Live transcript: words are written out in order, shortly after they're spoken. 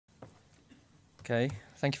Okay,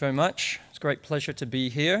 thank you very much. It's a great pleasure to be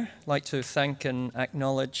here. I'd like to thank and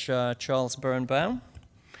acknowledge Charles Birnbaum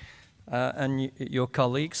and your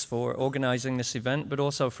colleagues for organizing this event, but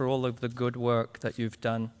also for all of the good work that you've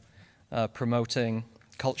done promoting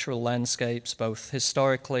cultural landscapes, both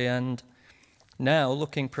historically and now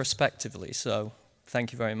looking prospectively. So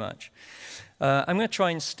thank you very much. I'm going to try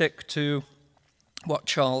and stick to what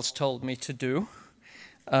Charles told me to do,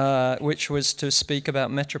 which was to speak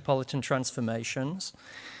about metropolitan transformations.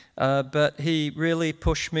 But he really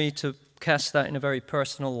pushed me to cast that in a very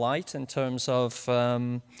personal light in terms of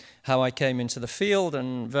how I came into the field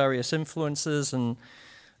and various influences. And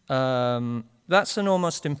that's an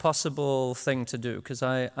almost impossible thing to do, because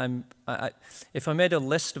if I made a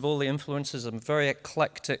list of all the influences, a very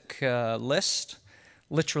eclectic list,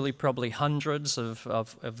 literally probably hundreds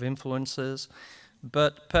of influences.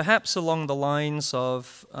 But perhaps along the lines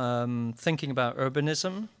of thinking about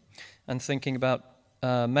urbanism and thinking about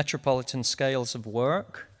metropolitan scales of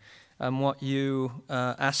work, and what you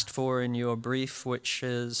asked for in your brief, which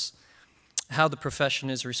is how the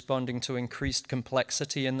profession is responding to increased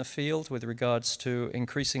complexity in the field with regards to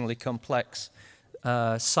increasingly complex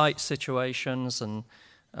site situations and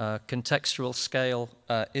contextual scale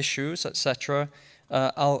issues, etc.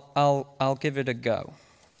 I'll give it a go.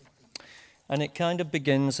 And it kind of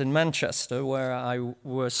begins in Manchester, where I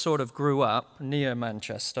sort of grew up, near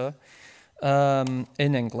Manchester, in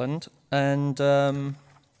England. And,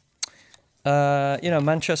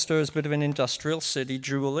 Manchester is a bit of an industrial city,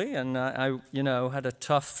 dually, and I had a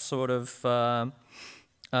tough sort of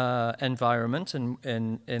environment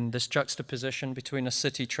in this juxtaposition between a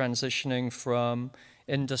city transitioning from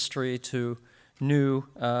industry to new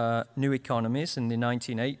economies in the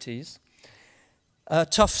 1980s.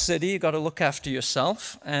 Tough city, you've got to look after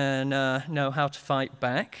yourself and know how to fight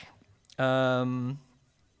back. Counterculture,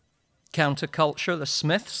 the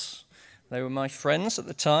Smiths, they were my friends at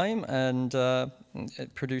the time, and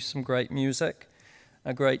it produced some great music,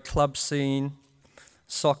 a great club scene,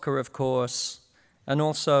 soccer, of course, and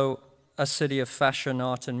also a city of fashion,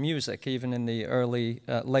 art, and music, even in the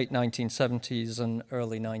late 1970s and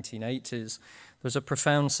early 1980s. There was a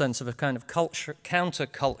profound sense of a kind of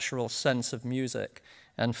countercultural sense of music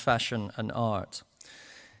and fashion and art.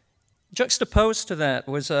 Juxtaposed to that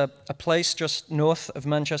was a place just north of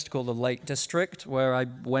Manchester called the Lake District, where I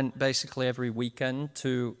went basically every weekend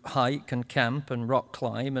to hike and camp and rock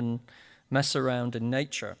climb and mess around in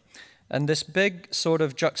nature. And this big sort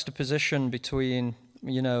of juxtaposition between,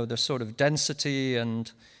 the sort of density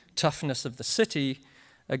and toughness of the city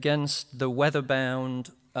against the weather-bound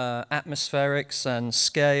atmospherics and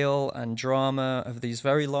scale and drama of these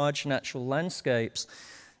very large natural landscapes,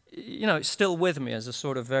 it's still with me as a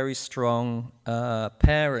sort of very strong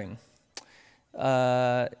pairing.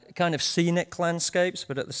 Kind of scenic landscapes,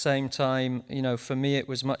 but at the same time, for me it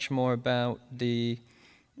was much more about the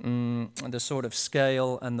sort of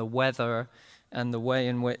scale and the weather and the way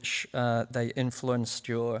in which they influenced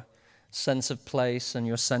your sense of place and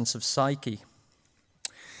your sense of psyche.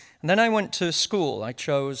 And then I went to school. I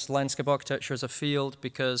chose landscape architecture as a field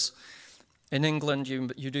because in England you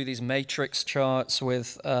do these matrix charts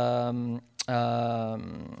with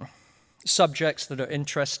subjects that are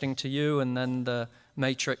interesting to you, and then the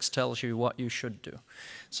matrix tells you what you should do.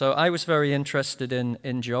 So I was very interested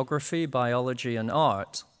in geography, biology, and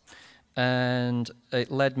art. And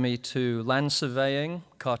it led me to land surveying,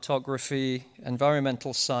 cartography,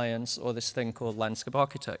 environmental science, or this thing called landscape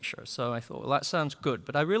architecture. So I thought, well, that sounds good,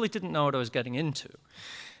 but I really didn't know what I was getting into.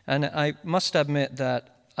 And I must admit that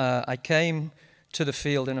I came to the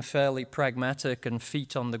field in a fairly pragmatic and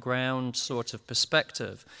feet-on-the-ground sort of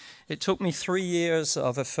perspective. It took me 3 years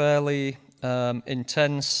of a fairly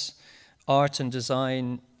intense art and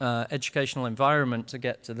design educational environment to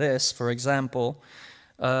get to this, for example,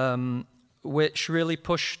 which really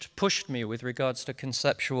pushed me with regards to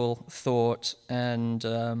conceptual thought and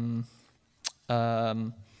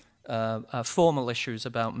formal issues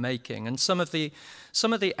about making, and some of the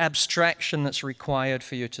abstraction that's required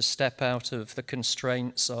for you to step out of the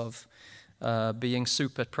constraints of being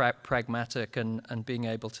super pragmatic and being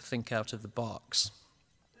able to think out of the box,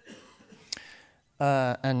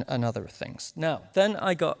 and other things. Now, then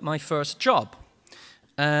I got my first job.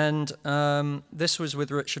 And this was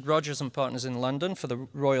with Richard Rogers and Partners in London for the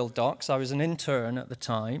Royal Docks. I was an intern at the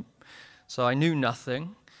time, so I knew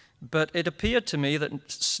nothing. But it appeared to me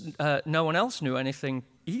that no one else knew anything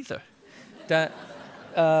either. That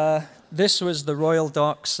this was the Royal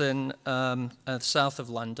Docks in south of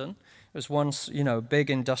London. It was once, a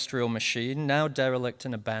big industrial machine, now derelict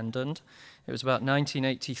and abandoned. It was about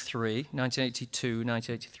 1982,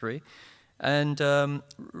 1983. And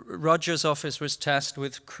Roger's office was tasked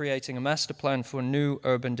with creating a master plan for new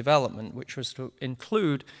urban development, which was to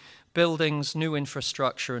include buildings, new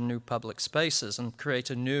infrastructure, and new public spaces, and create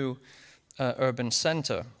a new urban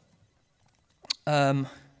center.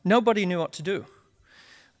 Nobody knew what to do.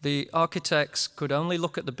 The architects could only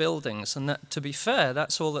look at the buildings, and that, to be fair,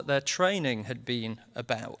 that's all that their training had been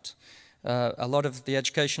about. A lot of the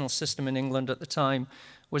educational system in England at the time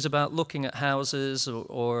was about looking at houses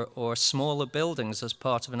or smaller buildings as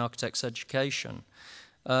part of an architect's education.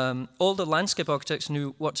 All the landscape architects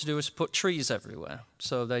knew what to do was put trees everywhere,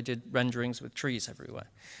 so they did renderings with trees everywhere.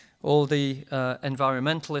 All the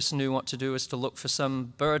environmentalists knew what to do was to look for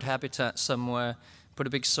some bird habitat somewhere, put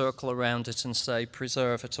a big circle around it and say,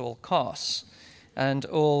 preserve at all costs. And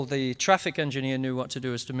all the traffic engineer knew what to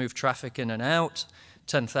do is to move traffic in and out,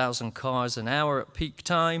 10,000 cars an hour at peak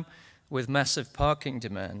time, with massive parking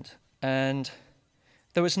demand. And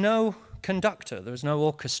there was no conductor, there was no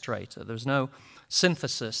orchestrator, there was no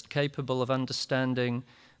synthesist capable of understanding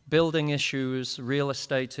building issues, real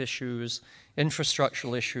estate issues,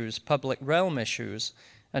 infrastructural issues, public realm issues,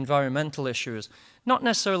 environmental issues. Not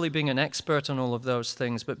necessarily being an expert on all of those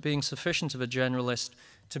things, but being sufficient of a generalist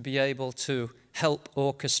to be able to help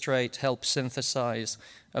orchestrate, help synthesize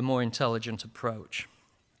a more intelligent approach.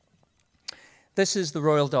 This is the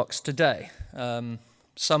Royal Docks today.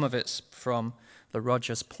 Some of it's from the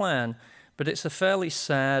Rogers plan, but it's a fairly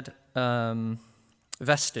sad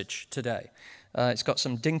vestige today. It's got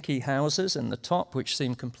some dinky houses in the top, which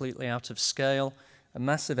seem completely out of scale, a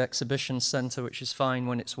massive exhibition center, which is fine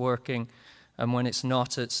when it's working, and when it's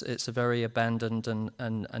not, it's a very abandoned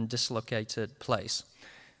and dislocated place.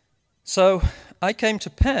 So I came to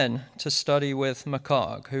Penn to study with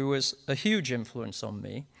McHarg, who was a huge influence on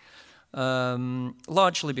me,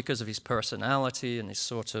 largely because of his personality and his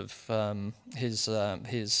sort of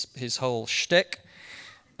his whole shtick.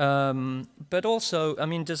 But also, I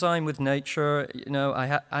mean, Design with Nature, you know,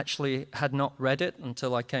 I actually had not read it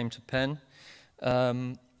until I came to Penn.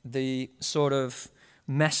 The sort of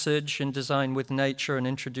message in Design with Nature and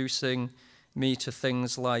introducing me to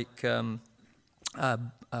things like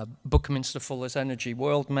Buckminster Fuller's Energy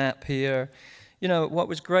World Map here. You know, what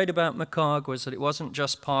was great about McHarg was that it wasn't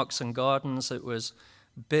just parks and gardens, it was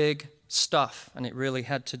big stuff, and it really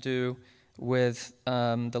had to do with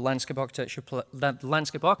the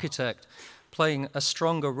landscape architect playing a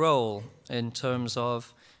stronger role in terms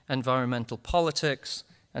of environmental politics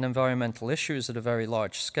and environmental issues at a very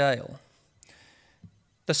large scale.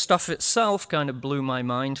 The stuff itself kind of blew my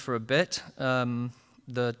mind for a bit.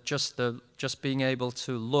 Just being able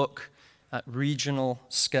to look at regional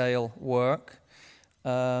scale work.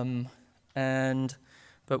 But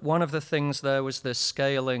one of the things there was this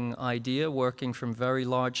scaling idea, working from very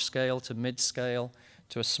large scale to mid-scale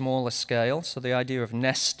to a smaller scale. So the idea of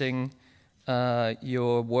nesting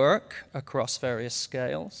your work across various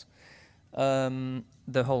scales.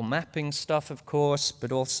 The whole mapping stuff, of course,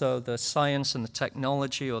 but also the science and the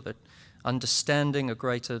technology, or the understanding a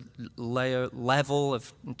greater level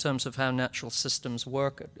in terms of how natural systems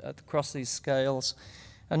work across these scales.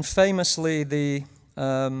 And famously, the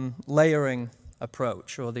layering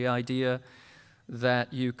approach, or the idea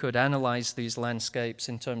that you could analyze these landscapes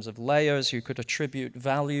in terms of layers, you could attribute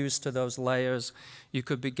values to those layers, you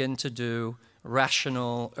could begin to do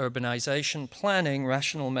rational urbanization planning,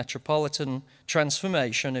 rational metropolitan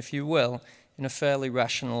transformation, if you will, in a fairly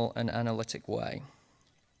rational and analytic way.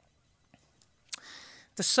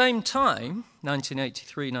 At the same time,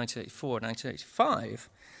 1983, 1984, 1985,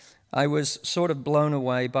 I was sort of blown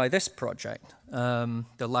away by this project, the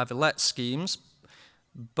Lavalette schemes,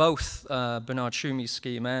 both Bernard Schumy's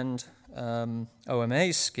scheme and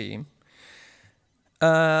OMA's scheme,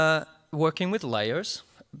 working with layers,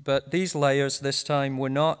 but these layers this time were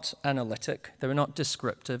not analytic, they were not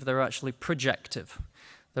descriptive, they were actually projective.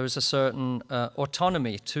 There was a certain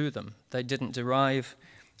autonomy to them. They didn't derive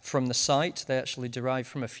from the site, they actually derived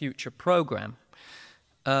from a future program.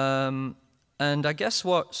 And I guess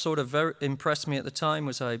what sort of very impressed me at the time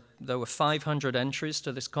was there were 500 entries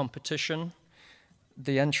to this competition.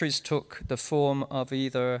 The entries took the form of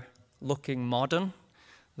either looking modern,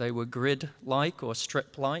 they were grid-like or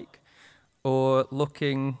strip-like, or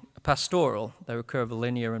looking pastoral, they were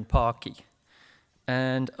curvilinear and parky.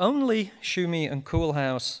 And only Schumy and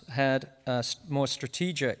Koolhaus had a more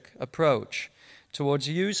strategic approach towards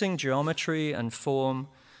using geometry and form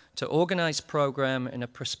to organize program in a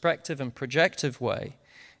prospective and projective way,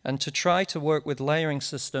 and to try to work with layering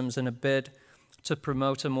systems in a bid to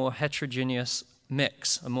promote a more heterogeneous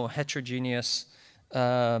mix, a more heterogeneous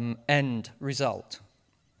end result.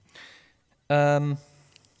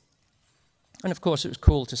 And of course, it was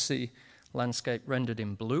cool to see landscape rendered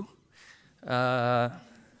in blue. And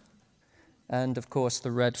of course,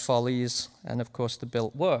 the red follies, and of course, the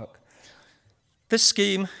built work. This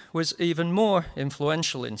scheme was even more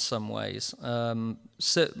influential in some ways. I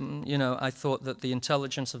thought that the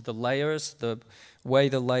intelligence of the layers, the way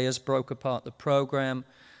the layers broke apart the program,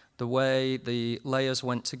 the way the layers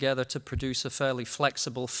went together to produce a fairly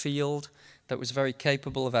flexible field that was very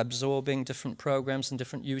capable of absorbing different programs and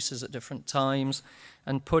different uses at different times,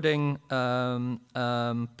 and putting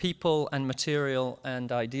people and material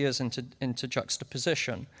and ideas into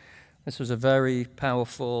juxtaposition. This was a very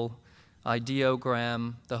powerful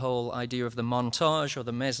ideogram, the whole idea of the montage or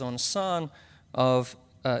the mise en scène of,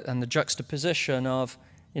 and the juxtaposition of,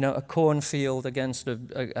 a cornfield against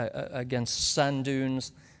sand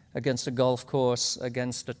dunes, against a golf course,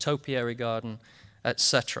 against a topiary garden,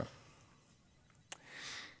 etc.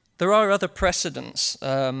 There are other precedents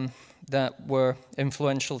that were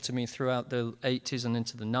influential to me throughout the 80s and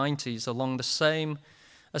into the 90s along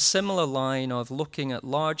a similar line of looking at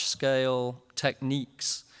large-scale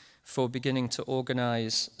techniques for beginning to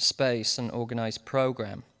organize space and organize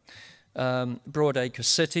program. Broadacre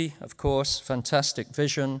City, of course, fantastic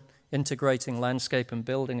vision, integrating landscape and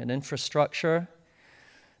building and infrastructure.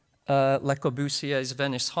 Le Corbusier's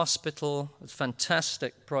Venice Hospital, a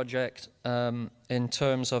fantastic project in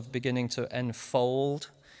terms of beginning to enfold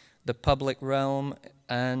the public realm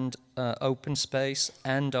and open space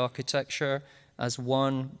and architecture as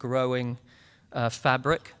one growing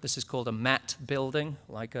fabric. This is called a mat building,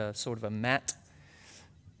 like a sort of a mat.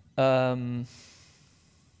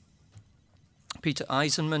 Peter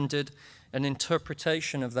Eisenman did an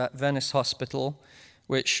interpretation of that Venice Hospital,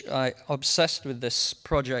 which I obsessed with this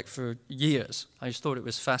project for years. I just thought it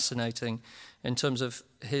was fascinating in terms of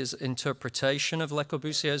his interpretation of Le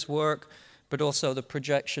Corbusier's work, but also the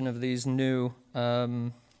projection of these this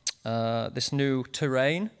new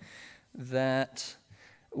terrain that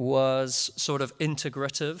was sort of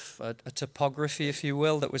integrative, a topography, if you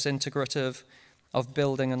will, that was integrative of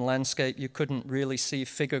building and landscape. You couldn't really see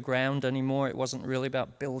figure ground anymore. It wasn't really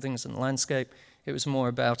about buildings and landscape. It was more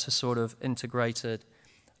about a sort of integrated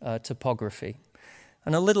topography.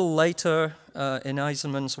 And a little later in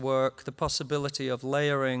Eisenman's work, the possibility of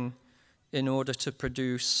layering in order to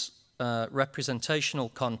produce representational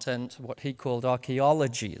content, what he called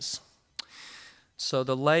archaeologies. So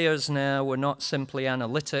the layers now were not simply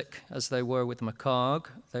analytic, as they were with Macquargue.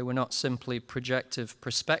 They were not simply projective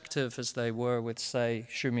perspective, as they were with, say,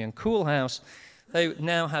 Schumi and Koolhaus. They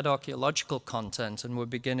now had archaeological content and were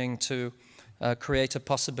beginning to create a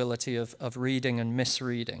possibility of reading and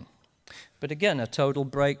misreading. But again, a total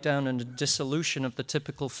breakdown and a dissolution of the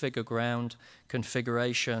typical figure ground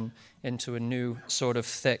configuration into a new sort of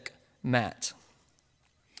thick mat.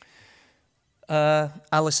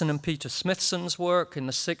 Alison and Peter Smithson's work in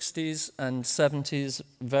the 60s and 70s,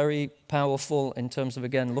 very powerful in terms of,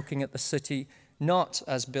 again, looking at the city not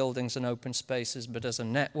as buildings and open spaces, but as a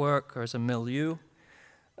network or as a milieu.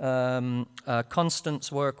 Constant's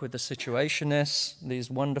work with the Situationists, these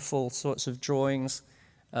wonderful sorts of drawings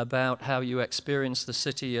about how you experience the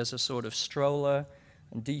city as a sort of stroller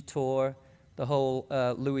and detour, the whole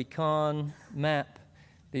Louis Kahn map,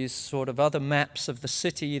 these sort of other maps of the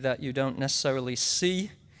city that you don't necessarily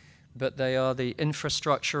see, but they are the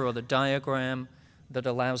infrastructure or the diagram that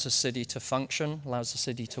allows a city to function, allows a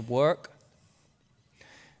city to work.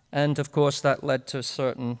 And of course, that led to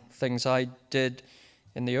certain things I did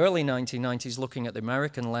in the early 1990s, looking at the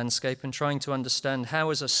American landscape and trying to understand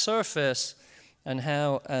how as a surface and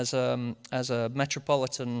how as a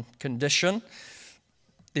metropolitan condition,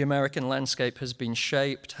 the American landscape has been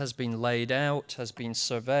shaped, has been laid out, has been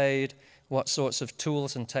surveyed, what sorts of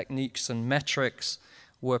tools and techniques and metrics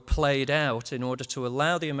were played out in order to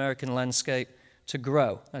allow the American landscape to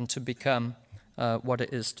grow and to become what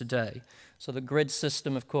it is today. So the grid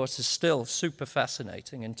system, of course, is still super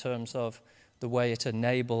fascinating in terms of the way it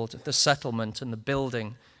enabled the settlement and the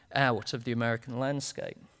building out of the American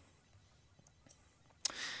landscape.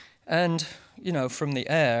 And, you know, from the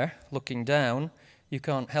air, looking down, you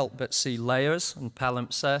can't help but see layers and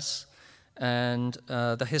palimpsests and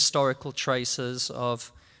the historical traces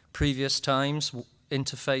of previous times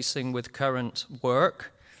interfacing with current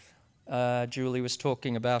work. Julie was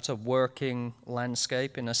talking about a working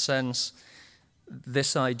landscape. In a sense,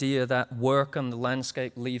 this idea that work on the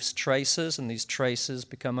landscape leaves traces, and these traces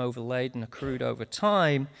become overlaid and accrued over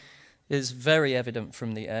time, is very evident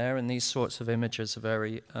from the air, and these sorts of images are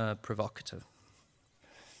very provocative.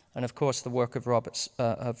 And of course, the work of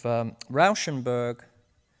Rauschenberg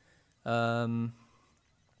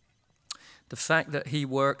the fact that he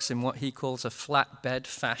works in what he calls a flatbed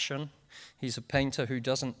fashion. He's a painter who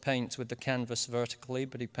doesn't paint with the canvas vertically,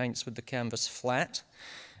 but he paints with the canvas flat.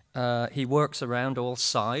 He works around all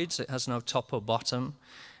sides. It has no top or bottom.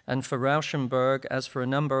 And for Rauschenberg, as for a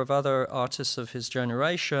number of other artists of his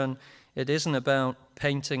generation, it isn't about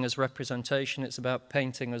painting as representation, it's about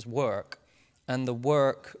painting as work. And the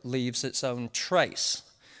work leaves its own trace.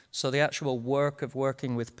 So the actual work of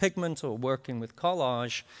working with pigment or working with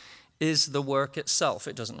collage is the work itself.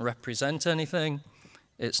 It doesn't represent anything.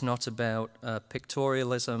 It's not about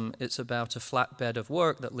pictorialism. It's about a flatbed of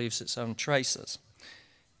work that leaves its own traces.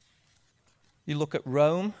 You look at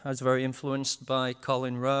Rome, I was very influenced by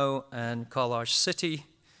Colin Rowe and Collage City,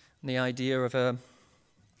 and the idea of a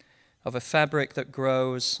fabric that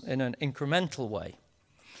grows in an incremental way.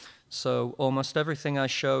 So almost everything I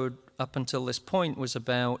showed up until this point was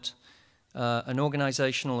about an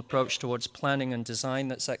organizational approach towards planning and design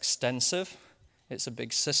that's extensive. It's a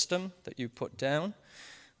big system that you put down.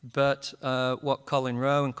 But what Colin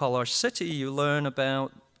Rowe and Collage City, you learn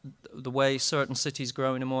about the way certain cities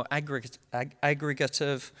grow in a more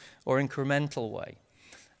aggregative or incremental way.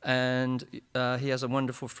 And he has a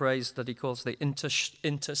wonderful phrase that he calls the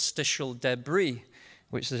interstitial debris,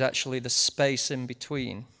 which is actually the space in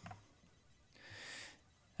between.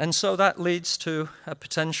 And so that leads to a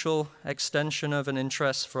potential extension of an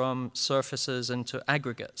interest from surfaces into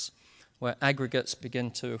aggregates, where aggregates begin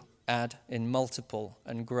to add in multiple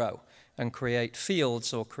and grow and create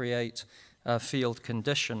fields or create field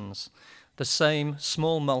conditions. The same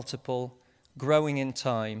small multiple growing in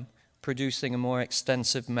time, producing a more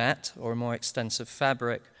extensive mat or a more extensive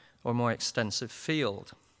fabric or a more extensive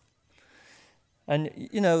field. And,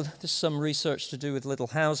 you know, there's some research to do with little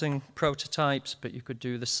housing prototypes, but you could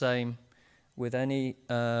do the same with any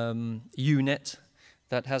unit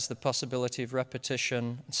that has the possibility of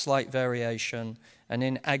repetition, slight variation, and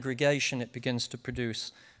in aggregation it begins to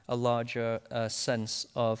produce a larger sense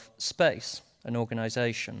of space and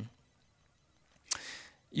organization.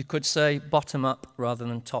 You could say bottom up rather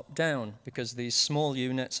than top down, because these small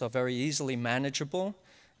units are very easily manageable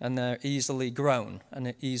and they're easily grown and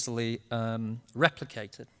they're easily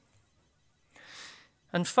replicated.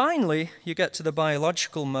 And finally, you get to the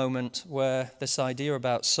biological moment where this idea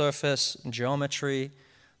about surface, geometry,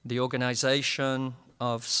 the organization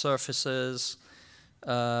of surfaces,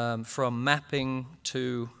 from mapping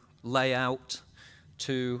to layout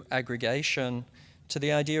to aggregation, to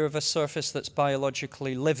the idea of a surface that's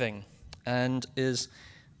biologically living and is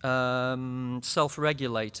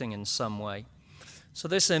self-regulating in some way. So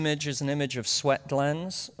this image is an image of sweat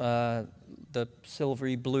glands. The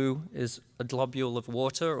silvery blue is a globule of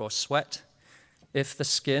water or sweat. If the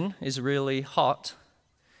skin is really hot,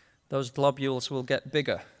 those globules will get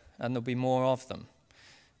bigger and there'll be more of them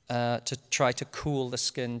to try to cool the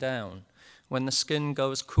skin down. When the skin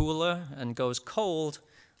goes cooler and goes cold,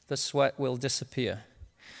 the sweat will disappear.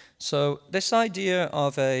 So this idea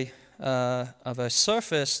of a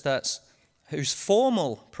surface whose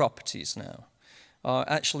formal properties now are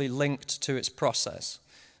actually linked to its process.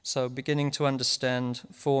 So beginning to understand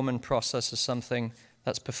form and process as something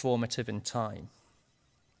that's performative in time.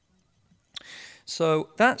 So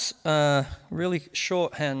that's a really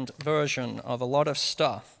shorthand version of a lot of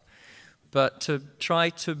stuff. But to try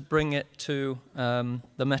to bring it to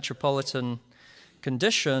the Metropolitan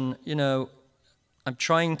condition, you know, I'm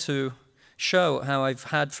trying to show how I've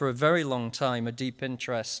had for a very long time a deep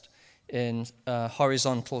interest in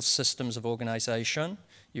horizontal systems of organization.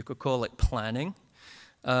 You could call it planning.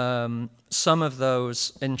 Some of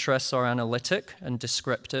those interests are analytic and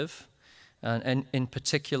descriptive, and in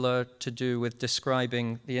particular to do with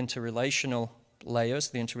describing the interrelational layers,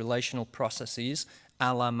 the interrelational processes,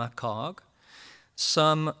 a la Macquart.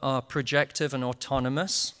 Some are projective and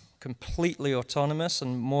autonomous, completely autonomous,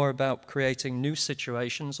 and more about creating new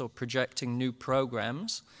situations or projecting new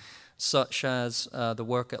programs, such as the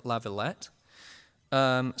work at La Villette.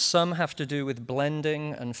 Some have to do with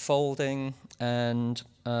blending and folding and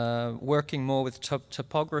working more with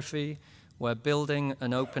topography, where building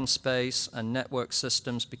an open space and network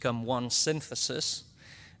systems become one synthesis,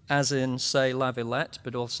 as in, say, La Villette,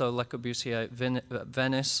 but also Le Corbusier at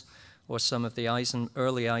Venice, or some of the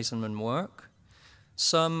early Eisenman work.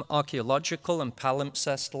 Some archaeological and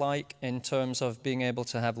palimpsest-like in terms of being able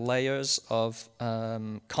to have layers of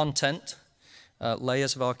content,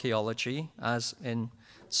 layers of archaeology, as in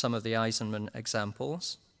some of the Eisenman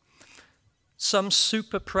examples. Some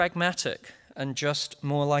super pragmatic and just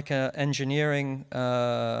more like an engineering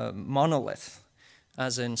monolith,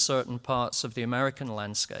 as in certain parts of the American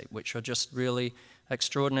landscape, which are just really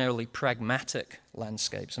extraordinarily pragmatic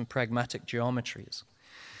landscapes and pragmatic geometries.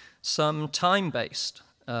 Some time-based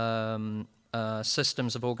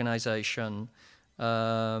systems of organization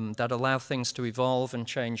that allow things to evolve and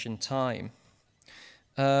change in time.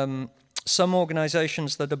 Some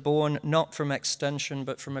organizations that are born not from extension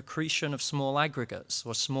but from accretion of small aggregates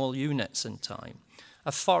or small units in time.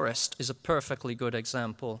 A forest is a perfectly good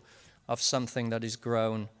example of something that is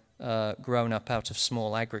grown up out of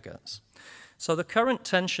small aggregates. So the current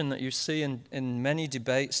tension that you see in many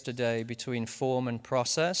debates today between form and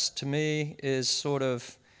process, to me, is sort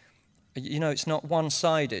of, you know, it's not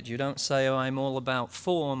one-sided. You don't say, oh, I'm all about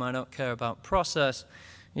form, I don't care about process.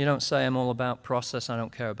 You don't say, I'm all about process, I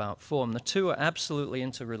don't care about form. The two are absolutely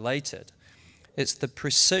interrelated. It's the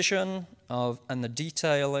precision and the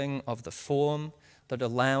detailing of the form that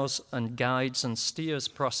allows and guides and steers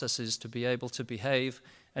processes to be able to behave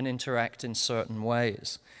and interact in certain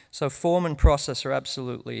ways. So form and process are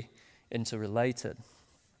absolutely interrelated.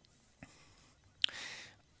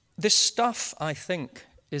 This stuff, I think,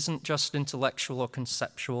 isn't just intellectual or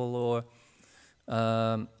conceptual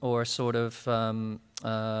or sort of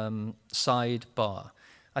sidebar.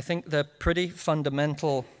 I think they're pretty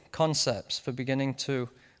fundamental concepts for beginning to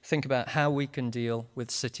think about how we can deal with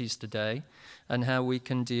cities today and how we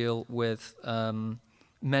can deal with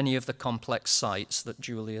many of the complex sites that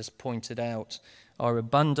Julie has pointed out are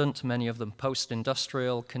abundant, many of them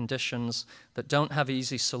post-industrial conditions that don't have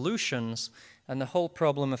easy solutions, and the whole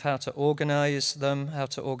problem of how to organize them, how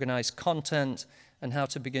to organize content, and how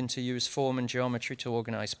to begin to use form and geometry to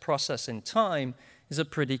organize process in time is a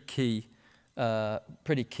pretty key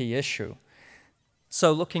issue.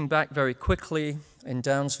 So looking back very quickly, in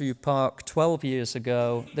Downsview Park 12 years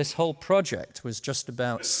ago, this whole project was just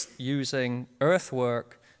about using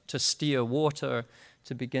earthwork to steer water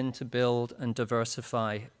to begin to build and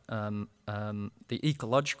diversify the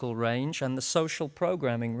ecological range and the social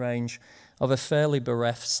programming range of a fairly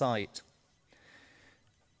bereft site.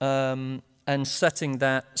 And setting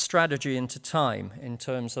that strategy into time in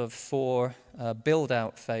terms of 4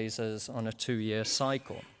 build-out phases on a 2-year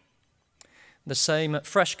cycle. The same at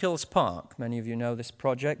FreshKills Park. Many of you know this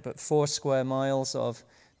project, but 4 square miles of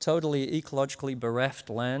totally ecologically bereft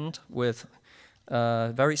land with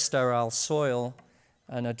very sterile soil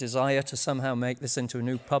and a desire to somehow make this into a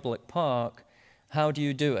new public park. How do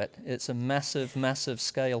you do it? It's a massive, massive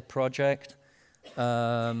scale project.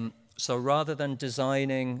 So rather than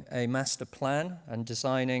designing a master plan and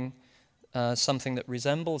designing something that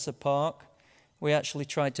resembles a park, we actually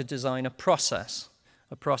tried to design a process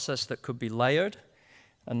that could be layered,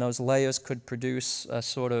 and those layers could produce a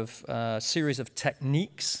sort of series of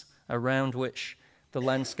techniques around which the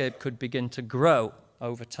landscape could begin to grow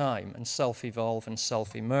over time and self-evolve and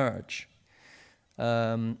self-emerge.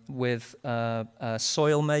 With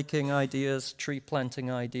soil making ideas, tree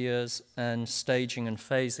planting ideas, and staging and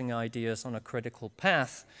phasing ideas on a critical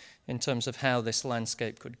path in terms of how this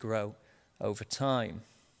landscape could grow over time.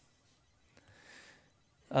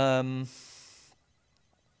 And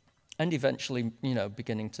eventually, you know,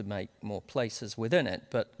 beginning to make more places within it,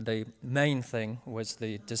 but the main thing was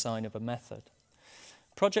the design of a method.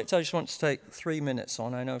 Project I just want to take 3 minutes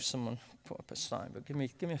on. I know someone put up a sign, but give me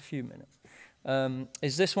a few minutes.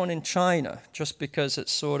 Is this one in China, just because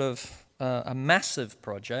it's sort of a massive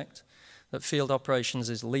project that Field Operations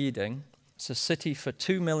is leading. It's a city for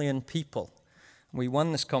 2 million people. We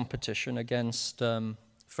won this competition against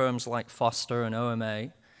firms like Foster and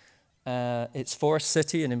OMA. It's for a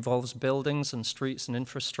city and involves buildings and streets and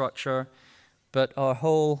infrastructure, but our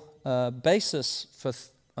whole basis for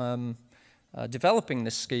developing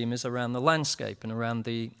this scheme is around the landscape and around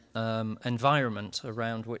the environment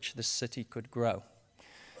around which this city could grow.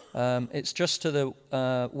 It's just to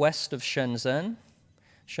the west of Shenzhen.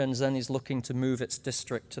 Shenzhen is looking to move its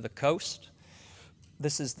district to the coast.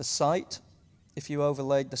 This is the site. If you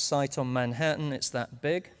overlaid the site on Manhattan, it's that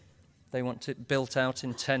big. They want it built out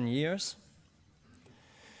in 10 years.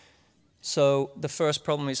 So the first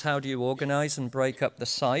problem is, how do you organize and break up the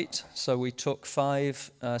site? So we took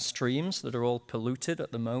 5 streams that are all polluted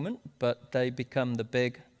at the moment, but they become the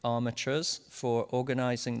big armatures for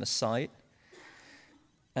organizing the site.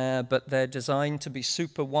 But they're designed to be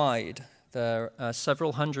super wide. They're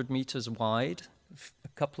several hundred meters wide, a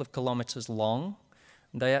couple of kilometers long.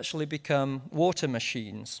 They actually become water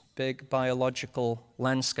machines, big biological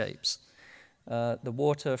landscapes. The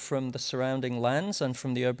water from the surrounding lands and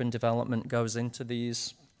from the urban development goes into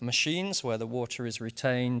these machines where the water is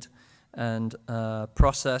retained and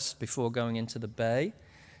processed before going into the bay.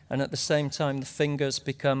 And at the same time, the fingers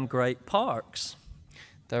become great parks.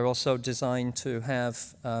 They're also designed to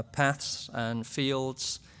have paths and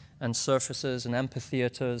fields and surfaces and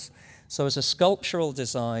amphitheaters. So as a sculptural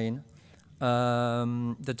design,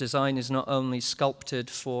 the design is not only sculpted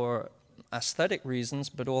for aesthetic reasons,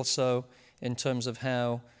 but also in terms of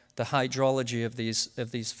how the hydrology of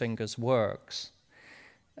these fingers works.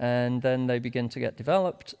 And then they begin to get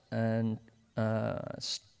developed and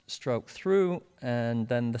stroke through, and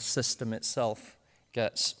then the system itself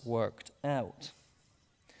gets worked out.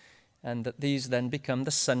 And that these then become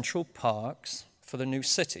the central parks for the new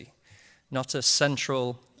city. Not a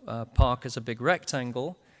central park as a big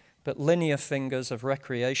rectangle, but linear fingers of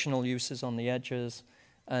recreational uses on the edges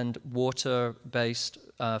and water-based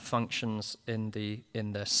functions in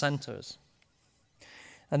their centers.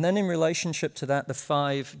 And then in relationship to that, the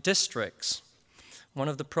 5 districts. One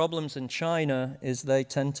of the problems in China is they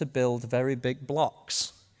tend to build very big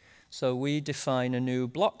blocks. So we define a new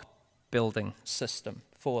block building system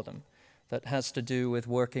for them that has to do with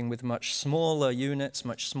working with much smaller units,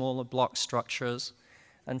 much smaller block structures,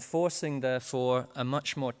 and forcing, therefore, a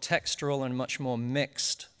much more textural and much more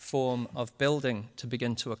mixed form of building to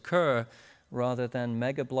begin to occur, rather than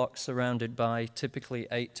mega blocks surrounded by typically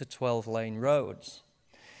 8 to 12 lane roads.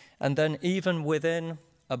 And then even within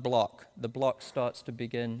a block, the block starts to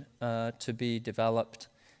begin to be developed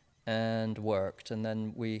and worked. And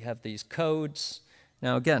then we have these codes.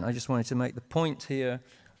 Now again, I just wanted to make the point here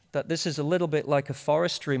that this is a little bit like a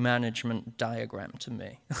forestry management diagram to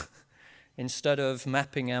me. Instead of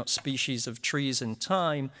mapping out species of trees in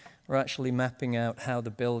time, we're actually mapping out how the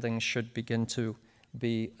buildings should begin to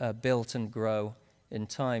be built and grow in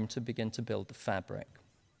time to begin to build the fabric.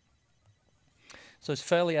 So it's a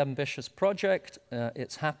fairly ambitious project.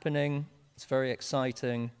 It's happening. It's very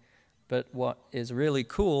exciting. But what is really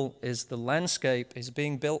cool is the landscape is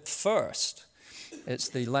being built first. It's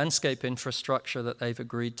the landscape infrastructure that they've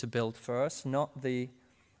agreed to build first, not the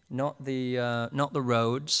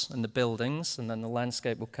roads and the buildings, and then the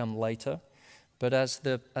landscape will come later. But as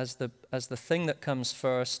the thing that comes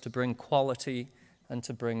first to bring quality and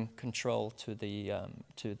to bring control to the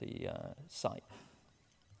site.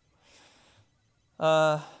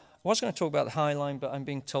 I was going to talk about the High Line, but I'm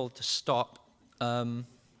being told to stop. And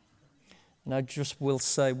I just will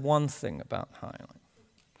say one thing about High Line.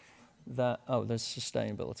 There's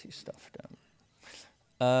sustainability stuff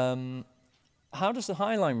down. How does the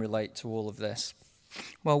High Line relate to all of this?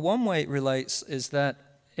 Well, one way it relates is that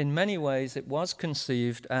in many ways it was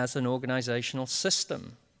conceived as an organizational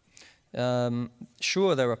system.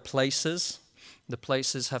 Sure, there are places. The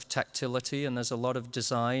places have tactility, and there's a lot of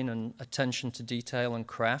design and attention to detail and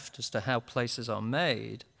craft as to how places are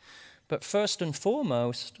made. But first and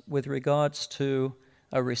foremost, with regards to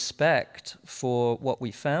a respect for what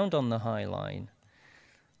we found on the High Line,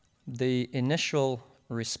 the initial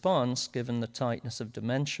response, given the tightness of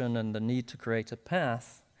dimension and the need to create a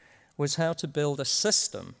path, was how to build a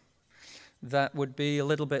system that would be a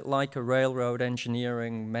little bit like a railroad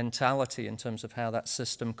engineering mentality in terms of how that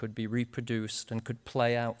system could be reproduced and could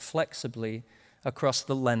play out flexibly across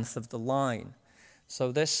the length of the line.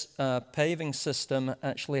 So this paving system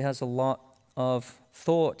actually has a lot of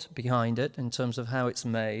thought behind it in terms of how it's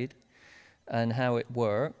made and how it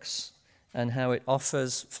works and how it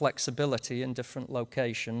offers flexibility in different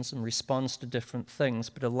locations and responds to different things,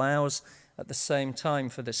 but allows at the same time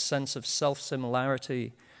for this sense of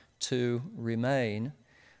self-similarity to remain.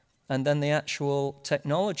 And then the actual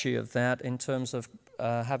technology of that in terms of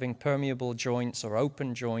having permeable joints or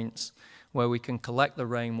open joints where we can collect the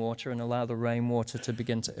rainwater and allow the rainwater to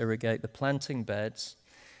begin to irrigate the planting beds,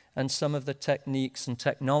 and some of the techniques and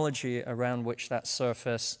technology around which that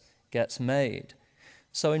surface gets made.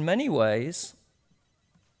 So in many ways,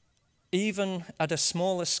 even at a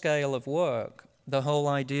smaller scale of work, the whole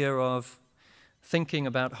idea of thinking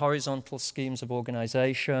about horizontal schemes of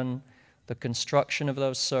organization, the construction of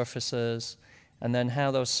those surfaces, and then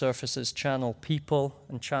how those surfaces channel people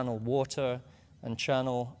and channel water and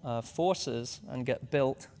channel forces and get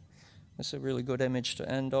built. This is a really good image to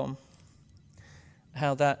end on.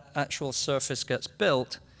 How that actual surface gets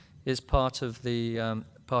built is part of the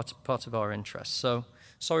part of our interest. So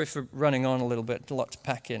sorry for running on a little bit, a lot to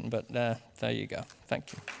pack in, but there you go.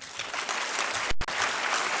 Thank you.